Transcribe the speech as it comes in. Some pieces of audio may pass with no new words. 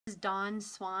Dawn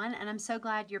Swan, and I'm so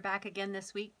glad you're back again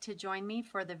this week to join me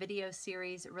for the video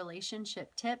series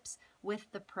Relationship Tips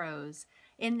with the Pros.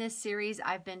 In this series,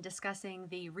 I've been discussing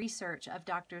the research of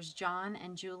Drs. John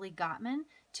and Julie Gottman,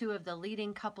 two of the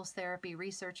leading couples therapy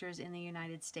researchers in the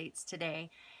United States today.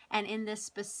 And in this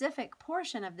specific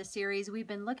portion of the series, we've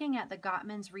been looking at the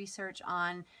Gottman's research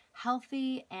on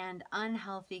healthy and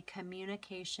unhealthy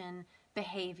communication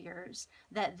behaviors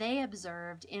that they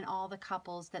observed in all the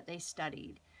couples that they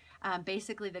studied.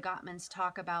 Basically, the Gottmans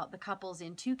talk about the couples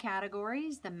in two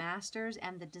categories, the masters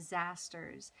and the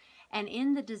disasters. And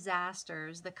in the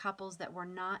disasters, the couples that were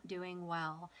not doing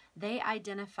well, they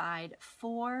identified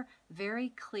 4 very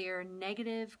clear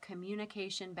negative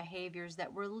communication behaviors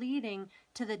that were leading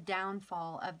to the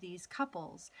downfall of these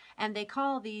couples. And they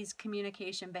call these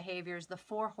communication behaviors the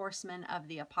 4 horsemen of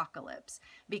the apocalypse,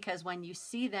 because when you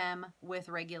see them with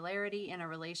regularity in a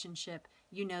relationship,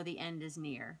 you know the end is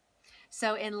near.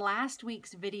 So in last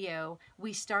week's video,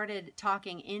 we started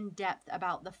talking in depth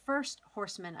about the first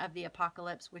horseman of the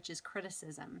apocalypse, which is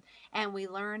criticism. And we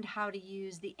learned how to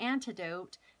use the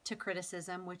antidote to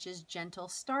criticism, which is gentle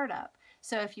startup.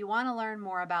 So if you want to learn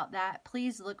more about that,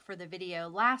 please look for the video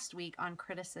last week on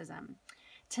criticism.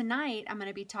 Tonight, I'm going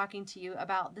to be talking to you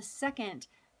about the second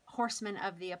horseman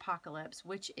of the apocalypse,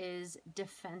 which is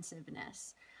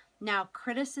defensiveness. Now,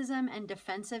 criticism and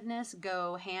defensiveness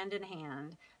go hand in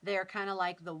hand. They're kind of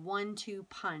like the 1-2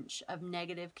 punch of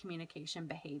negative communication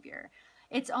behavior.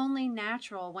 It's only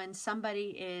natural when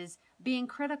somebody is being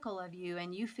critical of you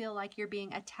and you feel like you're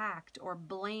being attacked or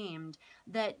blamed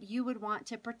that you would want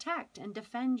to protect and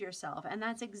defend yourself. And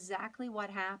that's exactly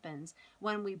what happens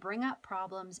when we bring up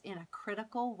problems in a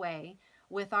critical way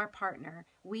with our partner.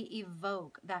 We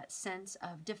evoke that sense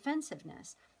of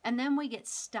defensiveness, and then we get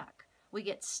stuck. We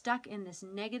get stuck in this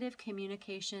negative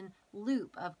communication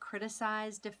loop of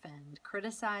criticize, defend,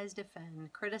 criticize,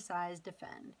 defend, criticize,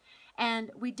 defend. And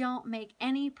we don't make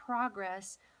any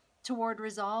progress toward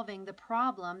resolving the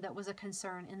problem that was a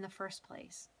concern in the first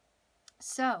place.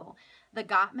 So the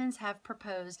Gottmans have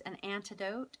proposed an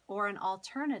antidote or an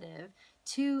alternative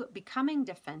to becoming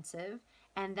defensive,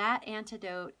 and that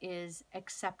antidote is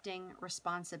accepting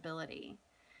responsibility.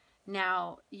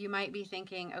 Now, you might be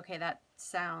thinking, okay, that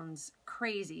sounds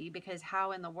crazy, because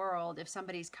how in the world, if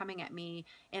somebody's coming at me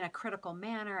in a critical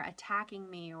manner, attacking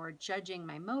me or judging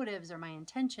my motives or my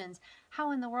intentions,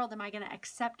 how in the world am I going to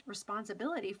accept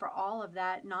responsibility for all of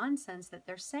that nonsense that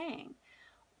they're saying?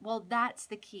 Well, that's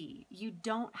the key. You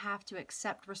don't have to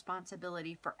accept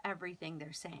responsibility for everything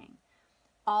they're saying.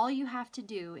 All you have to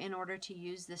do in order to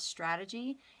use this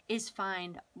strategy is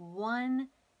find one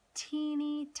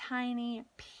teeny tiny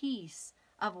piece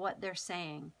of what they're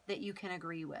saying that you can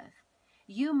agree with.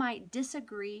 You might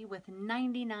disagree with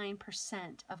 99%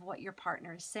 of what your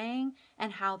partner is saying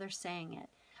and how they're saying it.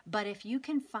 But if you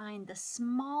can find the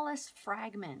smallest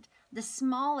fragment, the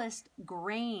smallest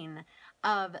grain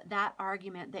of that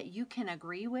argument that you can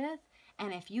agree with,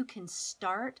 and if you can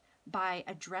start by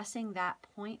addressing that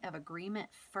point of agreement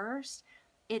first,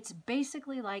 it's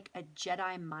basically like a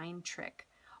Jedi mind trick,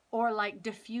 or like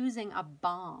diffusing a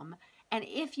bomb. And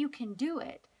if you can do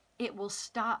it, it will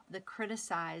stop the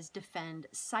criticize, defend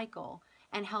cycle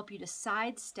and help you to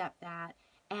sidestep that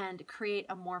and create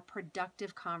a more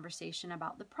productive conversation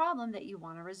about the problem that you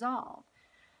want to resolve.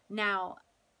 Now,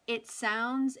 it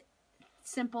sounds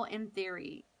simple in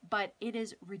theory, but it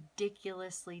is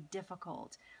ridiculously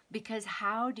difficult, because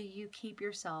how do you keep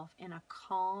yourself in a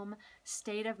calm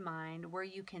state of mind where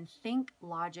you can think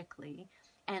logically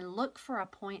and look for a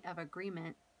point of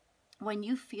agreement when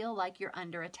you feel like you're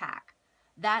under attack?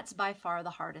 That's by far the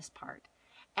hardest part.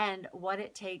 And what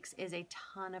it takes is a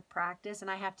ton of practice. And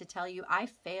I have to tell you, I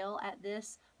fail at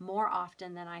this more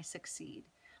often than I succeed.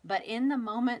 But in the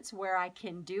moments where I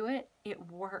can do it,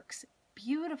 it works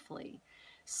beautifully.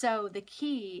 So the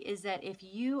key is that if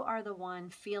you are the one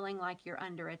feeling like you're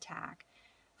under attack,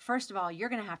 first of all, you're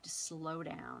going to have to slow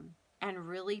down and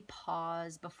really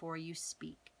pause before you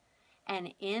speak.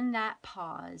 And in that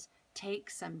pause, take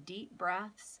some deep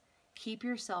breaths, keep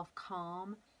yourself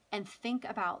calm, and think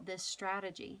about this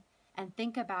strategy. And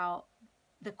think about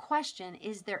the question,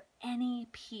 is there any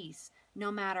piece,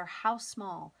 no matter how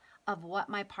small, of what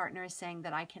my partner is saying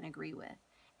that I can agree with?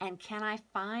 And can I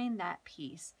find that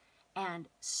piece and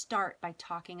start by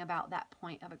talking about that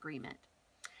point of agreement?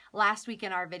 Last week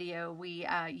in our video, we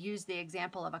used the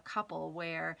example of a couple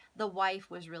where the wife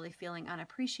was really feeling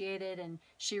unappreciated, and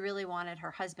she really wanted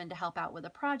her husband to help out with a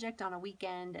project on a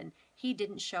weekend, and he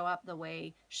didn't show up the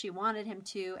way she wanted him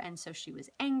to, and so she was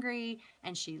angry,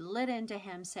 and she lit into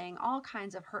him saying all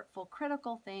kinds of hurtful,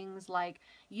 critical things like,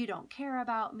 You don't care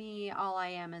about me. All I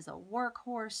am is a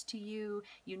workhorse to you.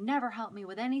 You never help me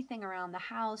with anything around the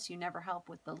house. You never help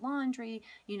with the laundry.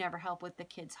 You never help with the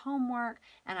kids' homework.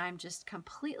 And I'm just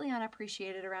completely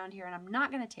unappreciated around here, and I'm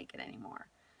not going to take it anymore.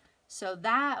 So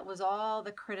that was all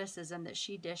the criticism that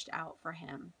she dished out for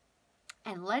him.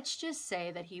 And let's just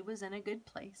say that he was in a good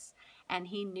place and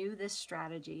he knew this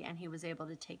strategy, and he was able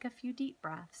to take a few deep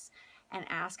breaths and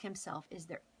ask himself, is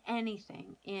there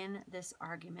anything in this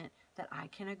argument that I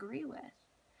can agree with?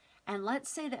 And let's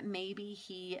say that maybe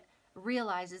he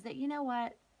realizes that, you know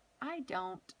what, I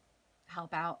don't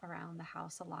help out around the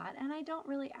house a lot, and I don't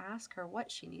really ask her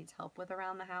what she needs help with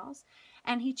around the house.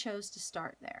 And he chose to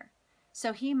start there.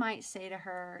 So he might say to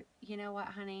her, you know what,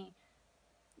 honey,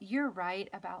 you're right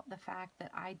about the fact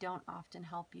that I don't often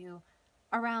help you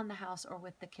around the house or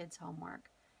with the kids' homework.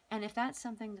 And if that's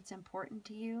something that's important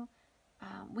to you,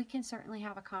 we can certainly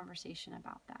have a conversation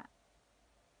about that.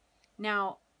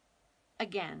 Now,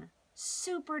 again,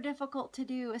 super difficult to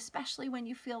do, especially when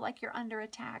you feel like you're under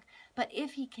attack. But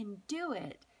if he can do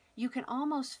it, you can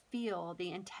almost feel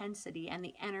the intensity and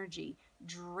the energy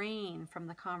drain from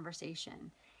the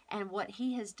conversation. And what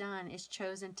he has done is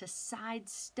chosen to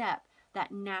sidestep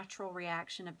that natural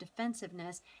reaction of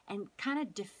defensiveness and kind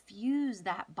of diffuse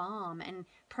that bomb and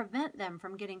prevent them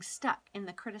from getting stuck in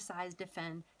the criticize,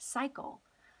 defend cycle.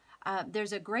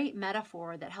 There's a great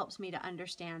metaphor that helps me to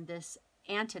understand this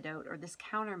antidote or this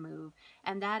counter move,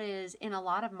 and that is in a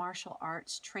lot of martial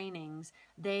arts trainings,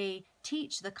 they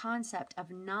teach the concept of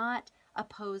not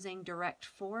opposing direct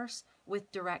force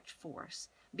with direct force.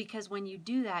 Because when you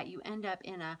do that, you end up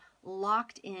in a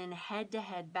locked-in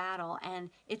head-to-head battle, and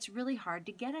it's really hard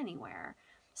to get anywhere.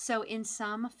 So in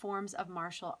some forms of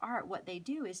martial art, what they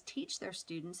do is teach their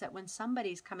students that when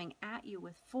somebody's coming at you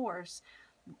with force,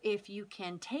 if you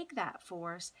can take that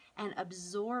force and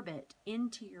absorb it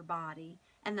into your body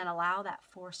and then allow that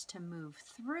force to move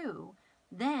through,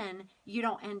 then you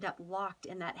don't end up locked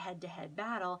in that head-to-head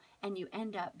battle, and you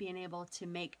end up being able to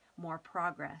make more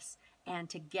progress and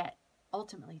to get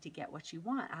ultimately to get what you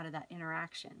want out of that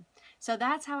interaction. So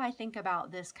that's how I think about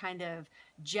this kind of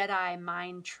Jedi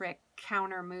mind trick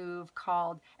counter move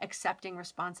called accepting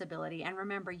responsibility. And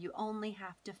remember, you only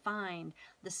have to find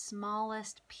the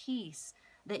smallest piece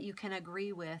that you can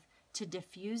agree with to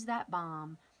diffuse that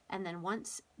bomb. And then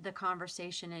once the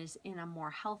conversation is in a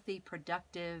more healthy,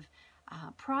 productive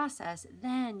process,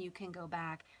 then you can go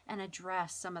back and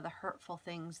address some of the hurtful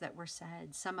things that were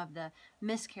said, some of the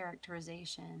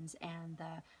mischaracterizations and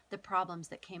the problems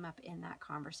that came up in that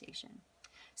conversation.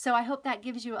 So I hope that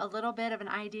gives you a little bit of an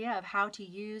idea of how to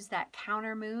use that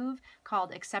counter move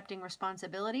called accepting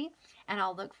responsibility. And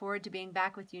I'll look forward to being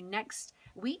back with you next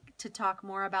week to talk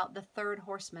more about the third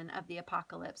horseman of the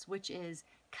apocalypse, which is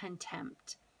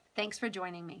contempt. Thanks for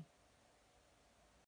joining me.